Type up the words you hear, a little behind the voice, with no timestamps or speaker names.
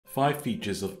5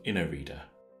 features of Inoreader.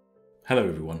 Hello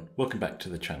everyone, welcome back to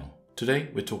the channel. Today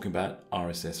we're talking about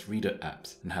RSS reader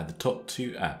apps and how the top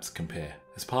 2 apps compare.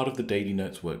 As part of the daily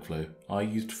notes workflow, I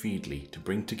used Feedly to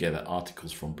bring together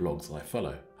articles from blogs I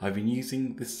follow. I've been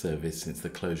using this service since the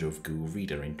closure of Google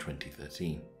Reader in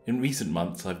 2013. In recent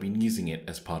months, I've been using it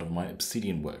as part of my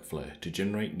Obsidian workflow to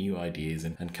generate new ideas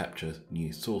and capture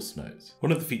new source notes.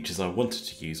 One of the features I wanted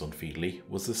to use on Feedly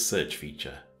was the search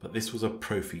feature, but this was a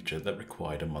pro feature that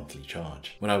required a monthly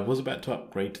charge. When I was about to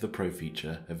upgrade to the pro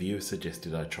feature, a viewer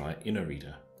suggested I try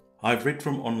Inoreader. I've read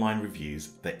from online reviews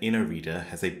that Inoreader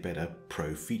has a better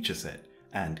pro feature set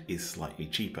and is slightly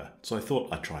cheaper, so I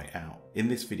thought I'd try it out. In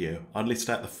this video, I'll list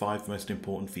out the 5 most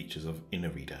important features of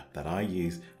Inoreader that I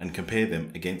use and compare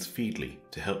them against Feedly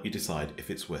to help you decide if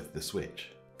it's worth the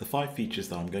switch. The 5 features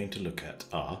that I'm going to look at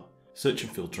are search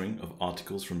and filtering of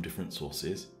articles from different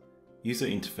sources, user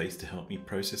interface to help me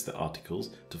process the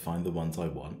articles to find the ones I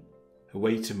want, a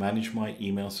way to manage my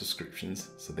email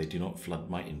subscriptions so they do not flood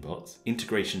my inbox,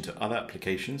 integration to other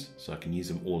applications so I can use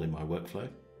them all in my workflow,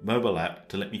 mobile app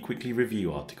to let me quickly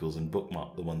review articles and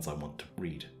bookmark the ones I want to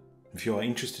read. If you are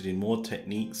interested in more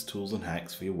techniques, tools and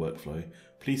hacks for your workflow,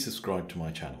 please subscribe to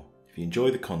my channel. If you enjoy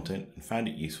the content and found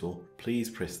it useful, please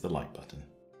press the like button.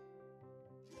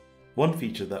 One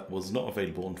feature that was not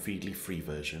available on Feedly free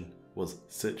version was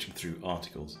searching through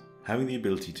articles. Having the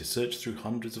ability to search through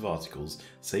hundreds of articles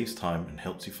saves time and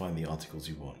helps you find the articles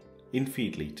you want. In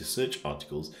Feedly, to search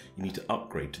articles, you need to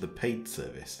upgrade to the paid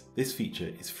service. This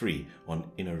feature is free on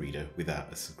Inoreader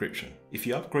without a subscription. If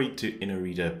you upgrade to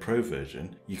Inoreader Pro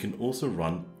version, you can also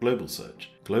run Global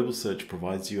Search. Global Search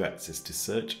provides you access to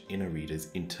search Inoreader's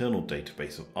internal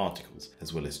database of articles,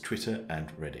 as well as Twitter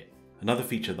and Reddit. Another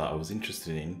feature that I was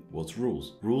interested in was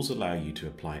rules. Rules allow you to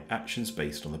apply actions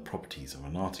based on the properties of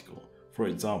an article. For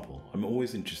example, I'm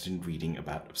always interested in reading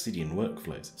about Obsidian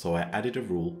workflows, so I added a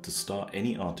rule to start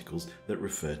any articles that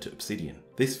refer to Obsidian.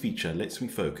 This feature lets me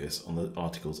focus on the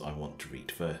articles I want to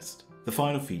read first. The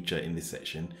final feature in this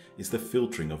section is the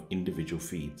filtering of individual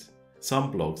feeds.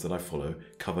 Some blogs that I follow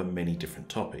cover many different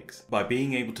topics. By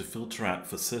being able to filter out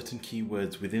for certain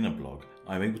keywords within a blog,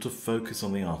 I'm able to focus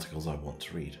on the articles I want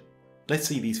to read. Let's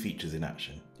see these features in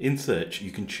action. In search,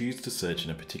 you can choose to search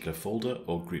in a particular folder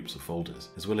or groups of folders,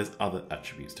 as well as other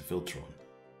attributes to filter on.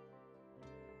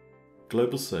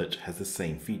 Global Search has the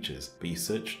same features, but you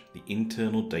search the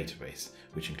internal database,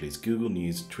 which includes Google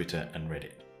News, Twitter, and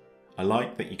Reddit. I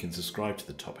like that you can subscribe to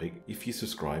the topic. If you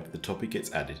subscribe, the topic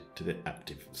gets added to the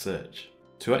active search.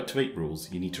 To activate rules,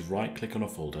 you need to right-click on a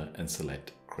folder and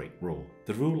select Create Rule.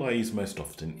 The rule I use most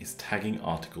often is tagging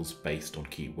articles based on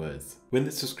keywords. When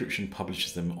the subscription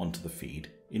publishes them onto the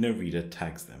feed, Inoreader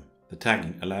tags them. The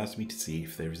tagging allows me to see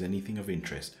if there is anything of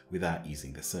interest without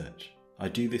using the search. I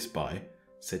do this by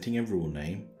setting a rule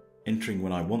name, entering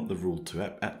when I want the rule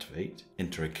to activate,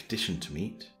 enter a condition to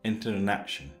meet, enter an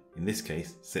action, in this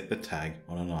case set the tag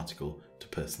on an article to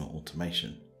personal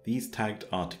automation. These tagged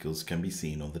articles can be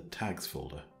seen on the tags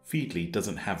folder. Feedly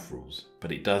doesn't have rules,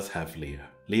 but it does have Leo.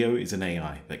 Leo is an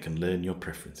AI that can learn your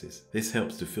preferences. This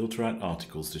helps to filter out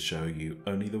articles to show you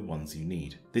only the ones you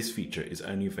need. This feature is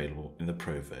only available in the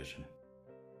Pro version.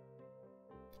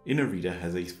 Inoreader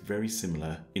has a very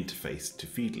similar interface to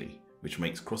Feedly, which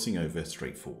makes crossing over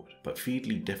straightforward, but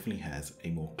Feedly definitely has a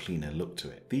more cleaner look to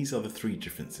it. These are the 3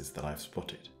 differences that I've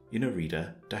spotted.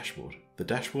 Inoreader Dashboard. The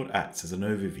dashboard acts as an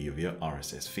overview of your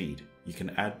RSS feed. You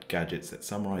can add gadgets that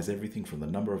summarize everything from the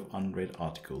number of unread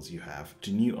articles you have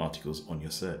to new articles on your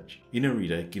search.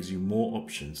 Inoreader gives you more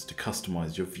options to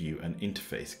customize your view and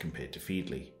interface compared to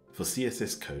Feedly. For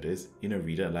CSS coders,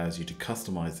 Inoreader allows you to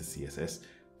customize the CSS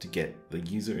to get the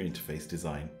user interface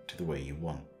design to the way you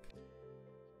want.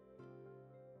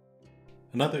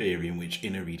 Another area in which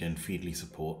Inoreader and Feedly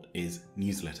support is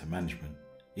newsletter management.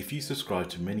 If you subscribe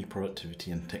to many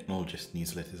productivity and technologist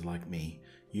newsletters like me,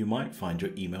 you might find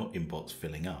your email inbox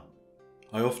filling up.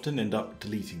 I often end up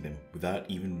deleting them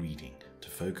without even reading to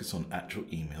focus on actual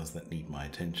emails that need my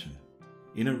attention.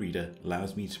 Inoreader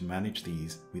allows me to manage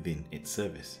these within its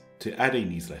service. To add a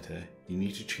newsletter, you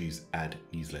need to choose Add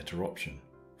Newsletter option.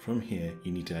 From here,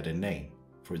 you need to add a name,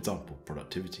 for example,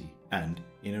 productivity, and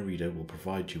Inoreader will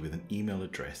provide you with an email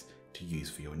address to use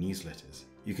for your newsletters.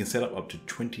 You can set up to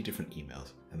 20 different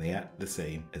emails, and they act the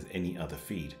same as any other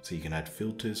feed, so you can add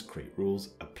filters, create rules,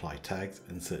 apply tags,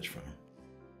 and search for them.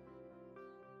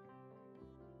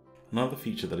 Another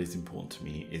feature that is important to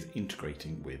me is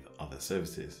integrating with other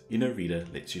services.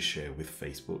 Inoreader lets you share with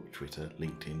Facebook, Twitter,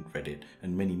 LinkedIn, Reddit,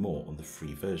 and many more on the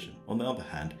free version. On the other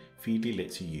hand, Feedly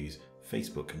lets you use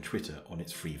Facebook and Twitter on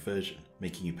its free version.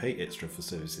 making you pay extra for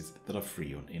services that are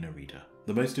free on Inoreader.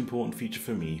 The most important feature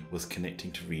for me was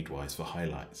connecting to Readwise for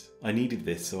highlights. I needed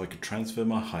this so I could transfer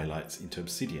my highlights into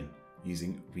Obsidian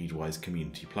using Readwise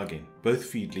Community plugin.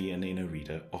 Both Feedly and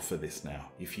Inoreader offer this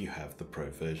now if you have the Pro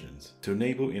versions. To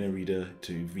enable Inoreader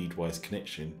to Readwise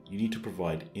connection, you need to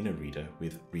provide Inoreader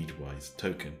with Readwise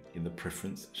token in the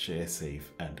Preference, Share, Save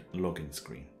and Login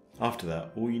screen. After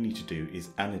that, all you need to do is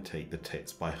annotate the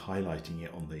text by highlighting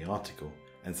it on the article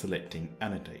and selecting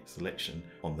Annotate Selection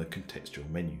on the contextual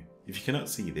menu. If you cannot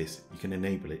see this, you can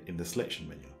enable it in the selection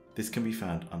menu. This can be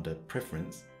found under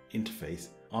Preference, Interface,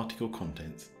 Article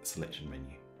Contents, Selection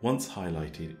menu. Once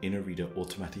highlighted, Inoreader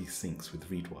automatically syncs with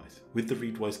Readwise. With the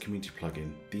Readwise Community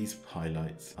plugin, these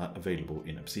highlights are available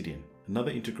in Obsidian.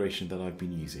 Another integration that I've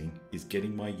been using is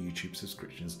getting my YouTube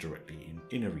subscriptions directly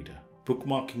in Inoreader.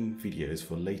 Bookmarking videos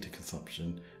for later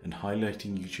consumption and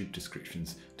highlighting YouTube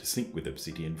descriptions to sync with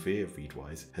Obsidian via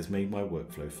Readwise has made my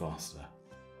workflow faster.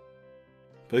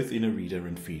 Both Inoreader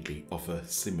and Feedly offer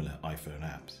similar iPhone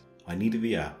apps. I needed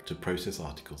the app to process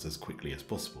articles as quickly as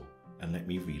possible and let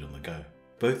me read on the go.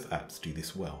 Both apps do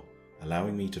this well,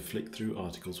 allowing me to flick through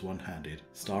articles one-handed,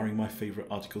 starring my favourite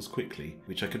articles quickly,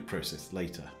 which I could process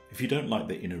later. If you don't like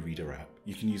the Inoreader app,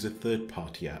 you can use a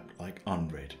third-party app like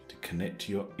Unread to connect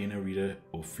to your Inoreader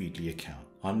or Feedly account.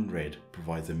 Unread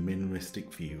provides a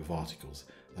minimalistic view of articles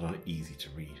that are easy to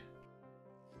read.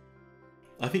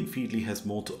 I think Feedly has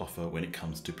more to offer when it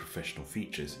comes to professional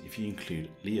features if you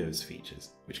include Leo's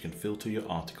features, which can filter your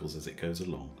articles as it goes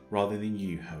along, rather than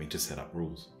you having to set up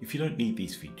rules. If you don't need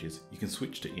these features, you can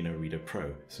switch to Inoreader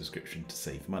Pro subscription to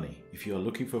save money. If you are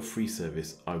looking for a free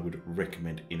service, I would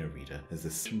recommend Inoreader, as the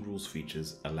session rules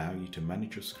features allow you to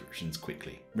manage your subscriptions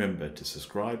quickly. Remember to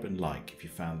subscribe and like if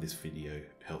you found this video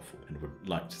helpful and would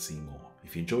like to see more.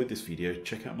 If you enjoyed this video,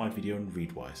 check out my video on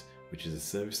Readwise, which is a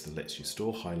service that lets you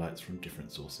store highlights from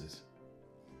different sources.